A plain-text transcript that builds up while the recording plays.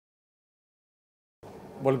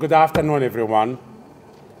Well, good afternoon, everyone.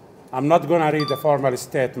 I'm not going to read a formal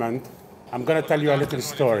statement. I'm going to tell you a little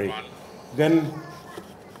story. Then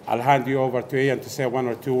I'll hand you over to Ian to say one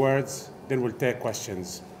or two words. Then we'll take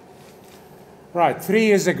questions. Right, 3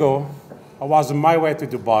 years ago, I was on my way to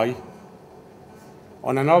Dubai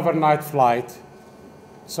on an overnight flight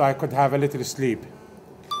so I could have a little sleep.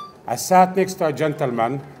 I sat next to a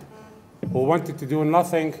gentleman who wanted to do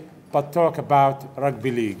nothing but talk about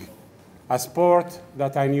rugby league, a sport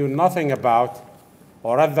that I knew nothing about,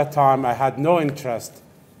 or at the time I had no interest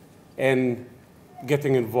in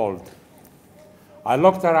getting involved. I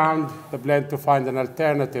looked around the plane to find an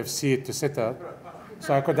alternative seat to sit at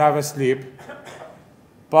so I could have a sleep,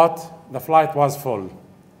 but the flight was full.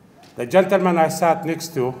 The gentleman I sat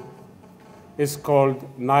next to is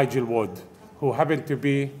called Nigel Wood, who happened to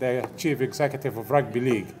be the chief executive of Rugby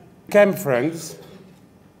League. Became friends,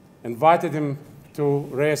 invited him to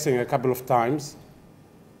racing a couple of times.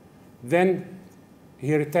 Then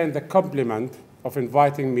he returned the compliment of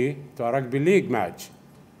inviting me to a rugby league match,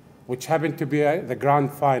 which happened to be the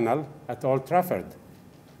grand final at Old Trafford.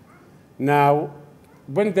 Now,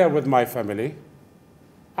 went there with my family,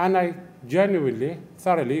 and I genuinely,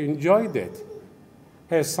 thoroughly enjoyed it.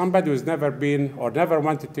 Here's somebody who's never been or never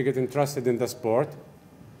wanted to get interested in the sport,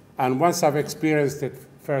 and once I've experienced it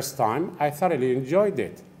first time, I thoroughly enjoyed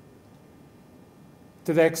it.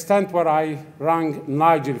 To the extent where I rang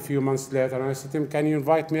Nigel a few months later and I said to him, "Can you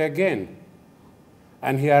invite me again?"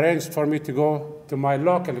 And he arranged for me to go to my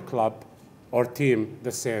local club or team,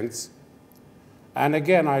 the Saints. And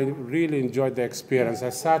again, I really enjoyed the experience. I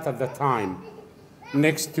sat at the time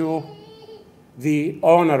next to the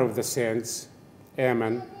owner of the Saints,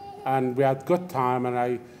 Eamon, and we had a good time, and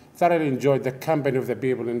I thoroughly enjoyed the company of the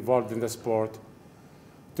people involved in the sport,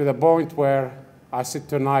 to the point where I said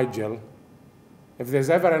to Nigel, if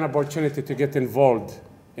there's ever an opportunity to get involved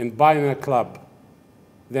in buying a club,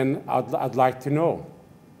 then I'd like to know.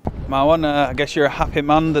 Marwan, I guess you're a happy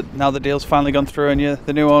man that now the deal's finally gone through and you're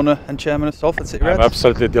the new owner and chairman of Salford City Reds. I'm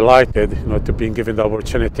absolutely delighted, to be given the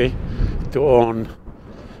opportunity to own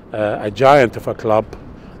a giant of a club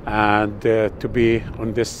and to be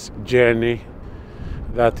on this journey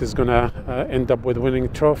that is going to end up with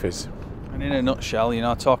winning trophies. And in a nutshell,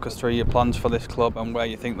 talk us through your plans for this club and where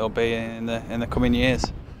you think they'll be in the coming years.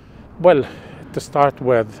 Well, to start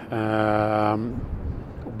with,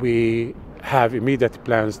 we have immediate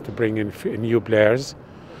plans to bring in new players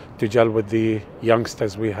to gel with the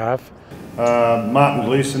youngsters we have. Martin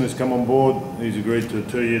Gleeson has come on board. He's agreed to a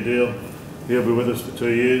 2-year deal. He'll be with us for 2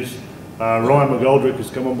 years. Ryan McGoldrick has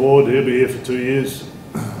come on board. He'll be here for 2 years.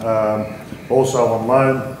 Also on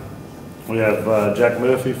loan, we have Jack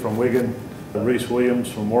Murphy from Wigan, Rhys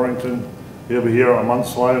Williams from Warrington. He'll be here on a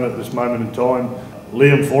month's loan at this moment in time.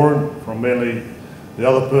 Liam Foran from Manly. The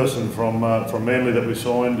other person from Manly that we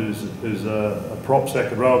signed is a prop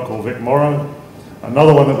second rower called Vic Morrow.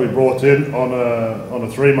 Another one that we brought in on a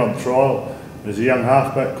 3-month trial is a young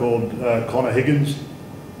halfback called Connor Higgins.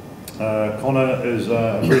 Connor is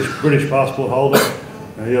a British passport holder,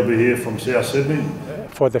 and he'll be here from South Sydney.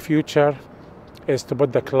 For the future is to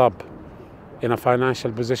put the club in a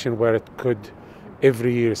financial position where it could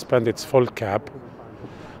every year spend its full cap,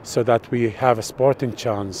 so that we have a sporting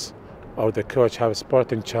chance, or the coach have a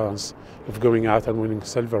sporting chance of going out and winning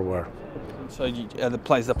silverware. So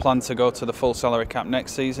the plan to go to the full salary cap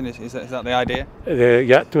next season? Is that the idea?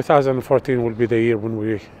 Yeah, 2014 will be the year when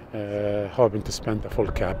we hoping to spend the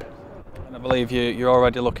full cap. And I believe you're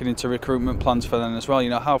already looking into recruitment plans for them as well.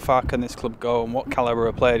 How far can this club go, and what calibre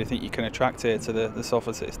of player do you think you can attract here to the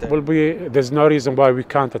Salford City Stadium? Well, there's no reason why we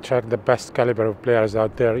can't attract the best calibre of players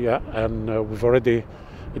out there. Yeah, and we've already,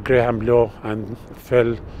 Graham Lowe and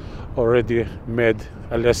Phil already made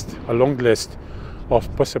a long list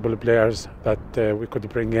of possible players that we could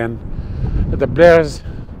bring in. The players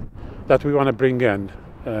that we want to bring in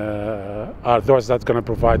are those that are going to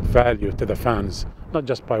provide value to the fans, not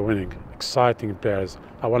just by winning. Exciting players.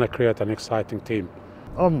 I want to create an exciting team.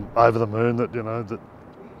 I'm over the moon that that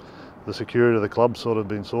the security of the club's sort of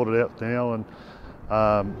been sorted out now, and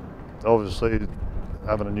obviously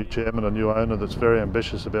having a new chairman, a new owner that's very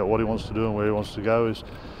ambitious about what he wants to do and where he wants to go is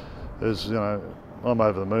I'm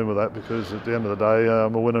over the moon with that, because at the end of the day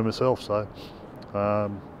I'm a winner myself, so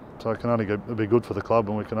it can only be good for the club,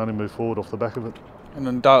 and we can only move forward off the back of it. And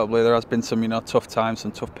undoubtedly there has been some tough times,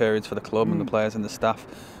 some tough periods for the club and the players and the staff,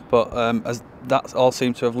 but as that all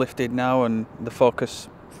seems to have lifted now, and the focus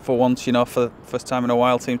for once, for the first time in a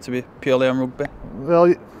while, seems to be purely on rugby.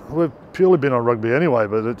 Well, we've purely been on rugby anyway,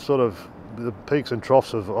 but it's sort of the peaks and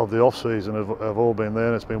troughs of the off season have all been there,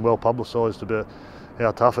 and it's been well publicised about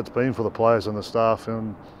how tough it's been for the players and the staff,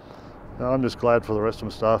 and I'm just glad for the rest of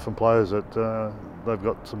the staff and players that they've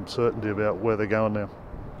got some certainty about where they're going now.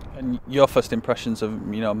 And your first impressions of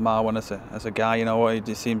Marwan as a guy,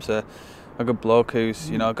 he seems a good bloke who's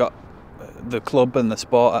got the club and the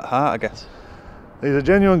sport at heart, I guess. He's a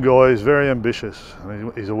genuine guy. He's very ambitious,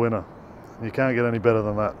 and he's a winner. You can't get any better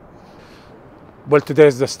than that. Well, today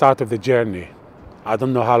is the start of the journey. I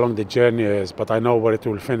don't know how long the journey is, but I know where it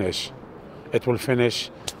will finish. It will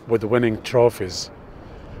finish with winning trophies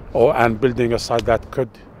and building a side that could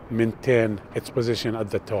maintain its position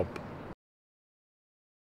at the top.